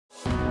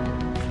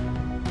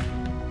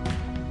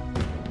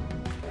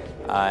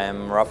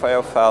I'm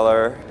Rafael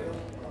Feler.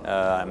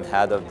 I'm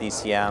head of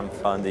DCM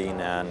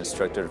Funding and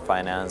Structured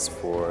Finance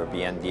for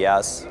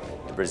BNDES,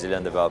 the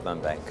Brazilian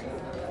Development Bank.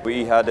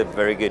 We had a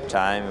very good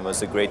time. It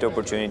was a great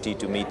opportunity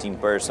to meet in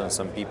person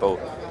some people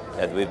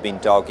that we've been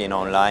talking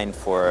online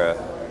for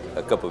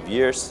a couple of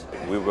years.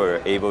 We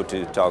were able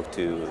to talk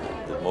to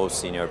the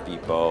most senior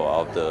people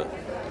of the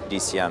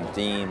DCM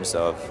teams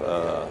of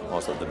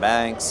most of the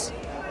banks,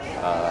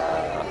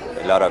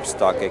 a lot of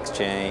stock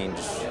exchange,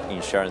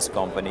 insurance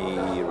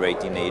company,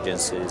 rating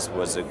agencies. It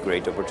was a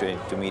great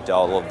opportunity to meet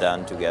all of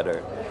them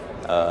together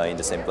in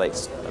the same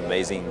place.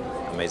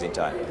 Amazing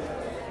time.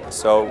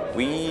 So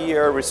we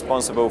are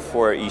responsible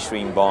for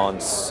issuing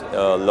bonds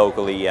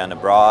locally and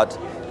abroad.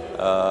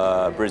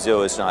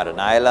 Brazil is not an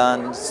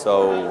island,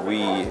 so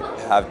we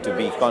have to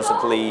be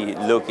constantly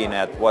looking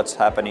at what's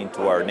happening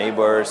to our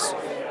neighbors,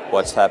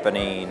 what's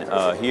happening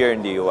here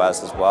in the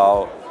US as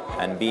well,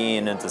 and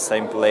being in the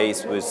same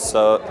place with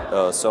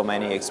so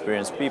many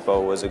experienced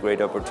people was a great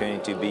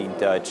opportunity to be in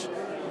touch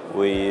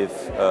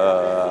with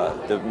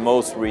the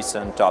most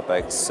recent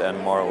topics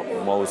and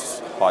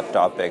most hot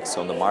topics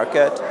on the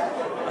market.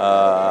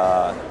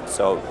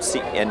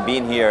 And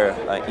being here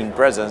in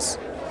presence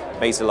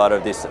makes a lot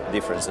of this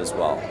difference as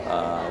well.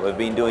 We've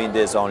been doing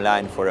this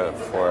online for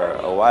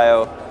a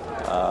while.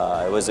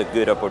 It was a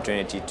good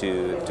opportunity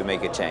to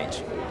make a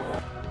change.